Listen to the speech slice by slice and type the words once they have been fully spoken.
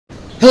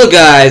Hello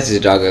guys,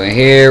 it's Doggo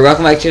here.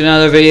 Welcome back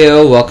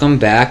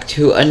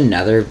to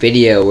another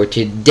video. Where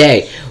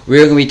today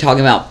we're going to be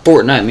talking about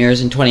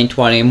Fortnitemears in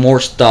 2020. More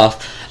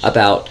stuff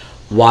about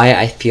why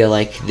I feel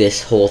like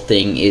this whole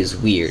thing is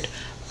weird.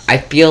 I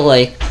feel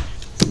like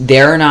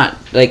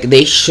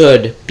they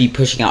should be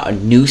pushing out a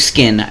new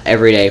skin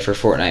every day for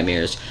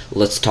Fortnitemears.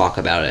 Let's talk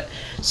about it.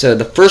 So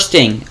the first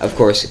thing, of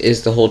course,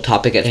 is the whole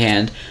topic at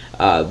hand.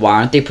 Why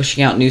aren't they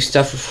pushing out new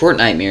stuff for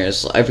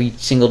Fortnitemears every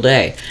single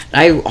day?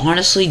 And I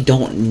honestly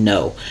don't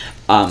know.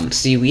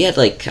 See, we had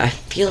I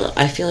feel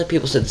like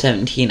people said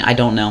 17. I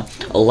don't know.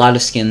 A lot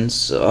of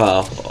skins.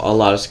 I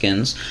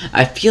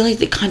feel like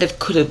they kind of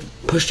could have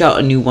pushed out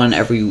a new one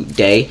every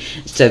day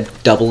instead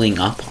of doubling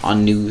up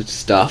on new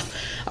stuff.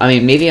 I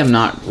mean, maybe I'm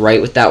not right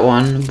with that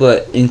one,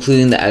 but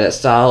including the edit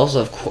styles,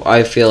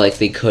 I feel like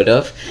they could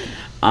have.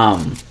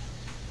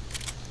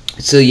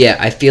 So yeah,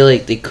 I feel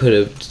like they could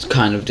have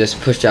kind of just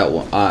pushed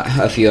out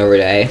a few every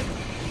day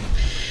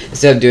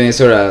instead of doing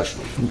sort of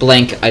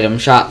blank item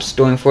shops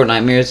during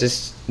Fortnitemears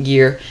this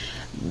year.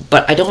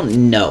 But I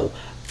don't know.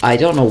 I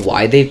don't know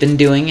why they've been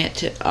doing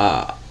it.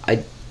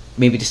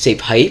 Maybe to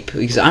save hype,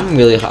 because I'm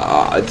really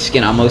the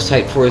skin I'm most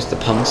hyped for is the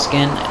Punk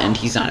skin, and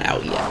he's not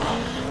out yet.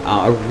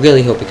 I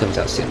really hope he comes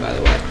out soon, by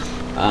the way.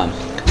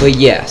 But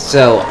yeah,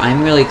 so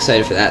I'm really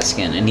excited for that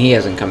skin, and he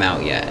hasn't come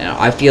out yet. And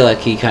I feel like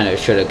he kind of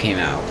should have came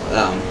out.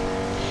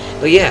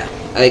 But yeah,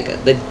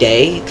 like the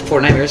day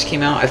Fortnitemears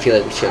came out, I feel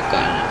like we should have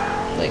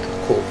gotten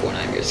a cool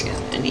Fortnitemears skin.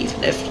 And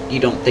even if you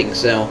don't think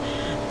so,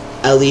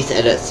 at least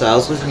edit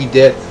styles, which we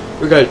did.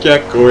 We got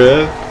Jack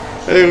Goya,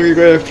 and we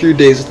got a few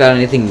days without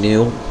anything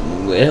new.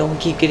 We don't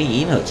keep getting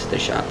emotes at the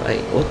shop.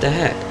 What the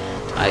heck?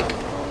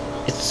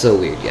 It's so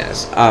weird,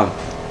 guys.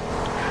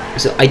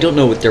 So I don't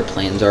know what their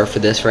plans are for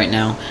this right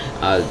now.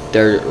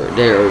 They're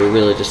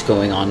really just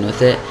going on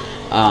with it.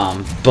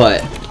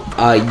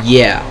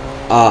 Yeah.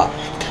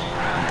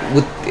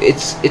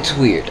 It's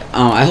weird.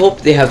 I hope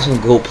they have some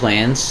cool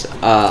plans.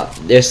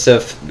 There's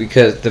stuff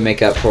because to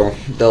make up for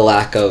the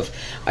lack of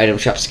item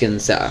shop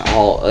skins that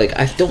all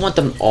I don't want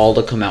them all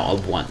to come out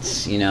at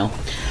once. You know,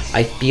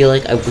 I feel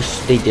like I wish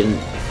they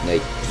didn't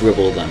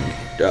dribble them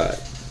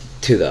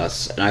to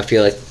us, and I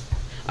feel like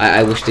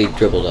I wish they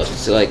dribbled us.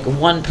 So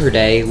one per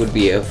day would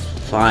be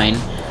fine.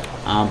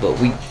 But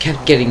we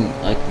kept getting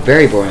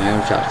very boring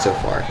item shops so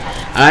far.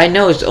 And I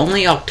know it's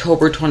only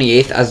October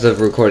 28th as of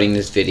recording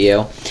this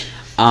video.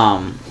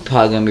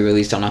 Probably gonna be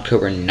released on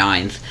October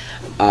 9th.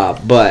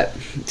 But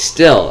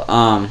still,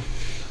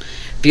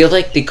 feel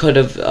like they could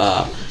have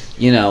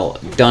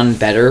done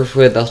better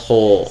for the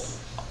whole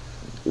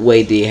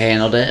way they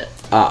handled it.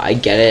 I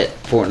get it,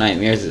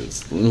 Fortnitemears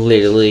is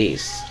literally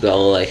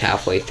still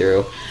halfway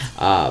through.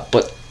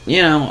 But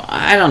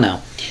I don't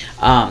know.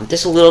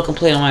 Just a little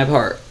complaint on my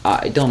part.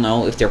 I don't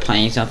know if they're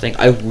planning something.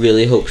 I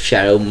really hope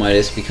Shadow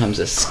Midas becomes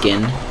a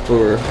skin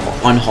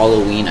on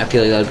Halloween. I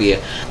feel like that would be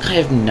a kind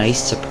of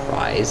nice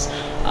surprise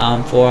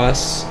for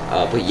us.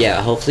 But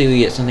yeah, hopefully we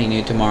get something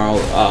new tomorrow.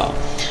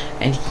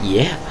 And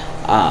yeah,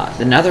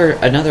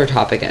 another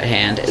topic at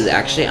hand is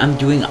actually I'm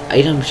doing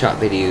item shop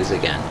videos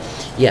again.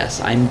 Yes,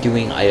 I'm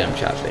doing item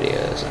shop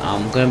videos.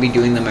 I'm gonna be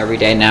doing them every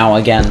day now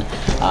again.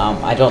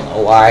 I don't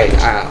know why,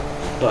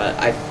 but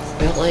I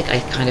felt like I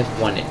kind of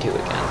wanted to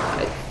again.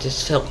 It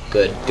just felt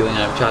good doing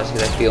item shops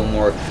because I feel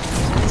more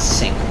in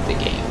sync with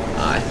the game.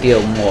 I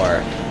feel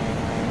more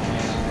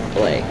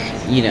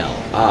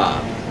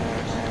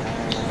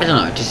I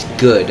don't know, just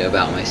good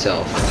about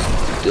myself,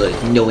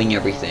 knowing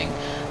everything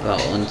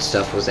about when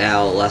stuff was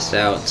out, less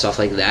out, and stuff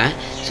like that.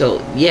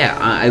 So yeah,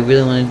 I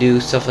really want to do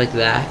stuff like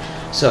that.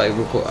 So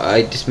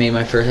I just made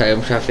my first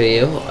item shop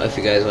video. If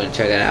you guys want to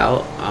check it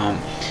out,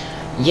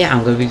 yeah,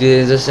 I'm gonna be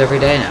doing this every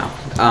day now.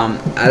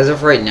 As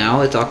of right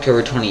now, it's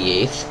October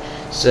 28th.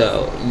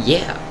 So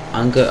yeah,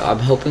 I'm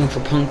hoping for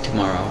Punk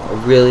tomorrow. I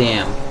really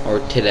am, or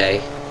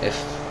today, if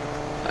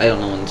I don't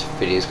know when this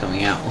video is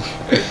coming out.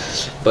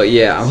 But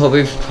yeah, I'm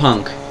hoping for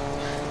Punk.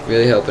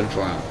 Really hoping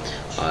for him.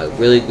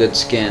 Really good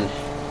skin.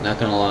 Not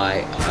gonna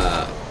lie.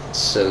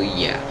 So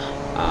yeah.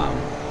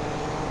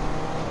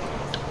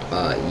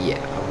 Yeah,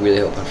 I'm really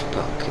hoping for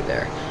Punk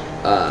there.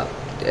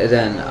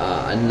 Then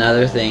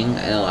another thing,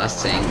 and the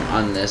last thing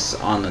on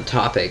the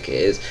topic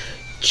is,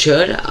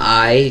 should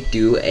I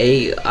do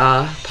a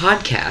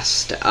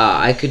podcast?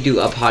 I could do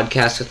a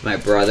podcast with my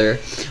brother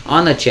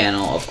on the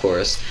channel, of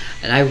course,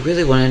 and I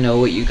really want to know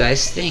what you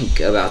guys think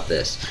about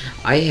this.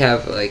 I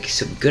have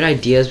some good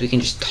ideas. We can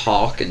just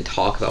talk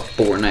about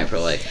Fortnite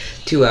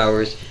for 2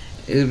 hours.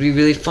 It would be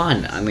really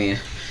fun. I mean,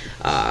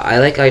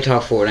 I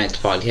Talk Fortnite's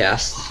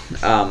podcast,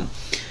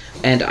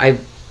 and I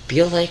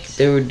feel like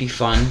there would be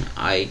fun.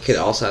 I could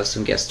also have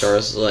some guest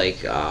stars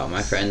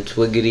my friend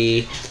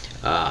Twiggity,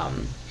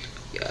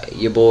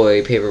 your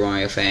boy Paper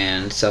Mario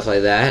fan, stuff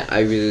like that. I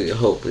really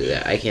hope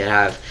that I can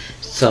have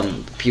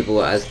some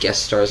people as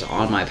guest stars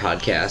on my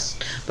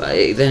podcast.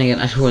 But then again,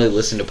 I don't really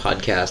listen to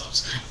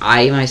podcasts.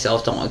 I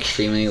myself don't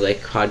extremely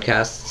like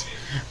podcasts,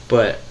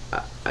 but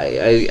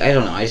I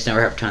don't know. I just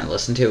never have time to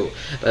listen to.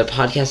 But a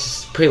podcast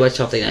is pretty much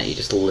something that you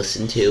just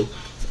listen to.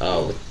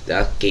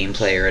 without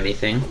gameplay or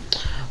anything.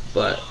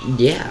 But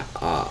yeah,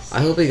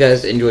 I hope you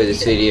guys enjoyed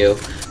this video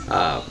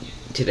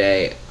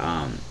today.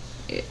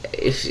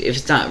 If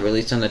it's not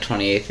released on the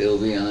 28th, it will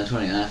be on the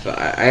 29th. But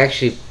I'm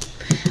actually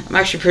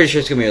pretty sure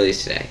it's gonna be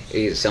released today.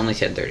 It's only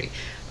 10:30.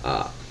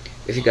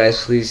 If you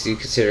guys please do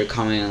consider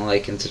commenting,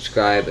 like, and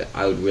subscribe,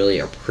 I would really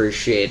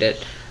appreciate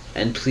it.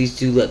 And please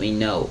do let me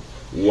know,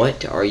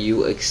 what are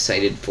you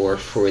excited for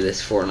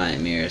this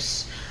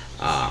Fortnitemears?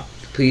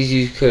 Please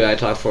use code I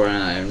Talk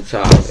Fortnite on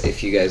top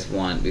if you guys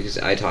want, because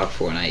I Talk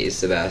Fortnite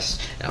is the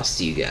best. And I'll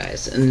see you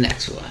guys in the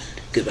next one.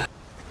 Goodbye.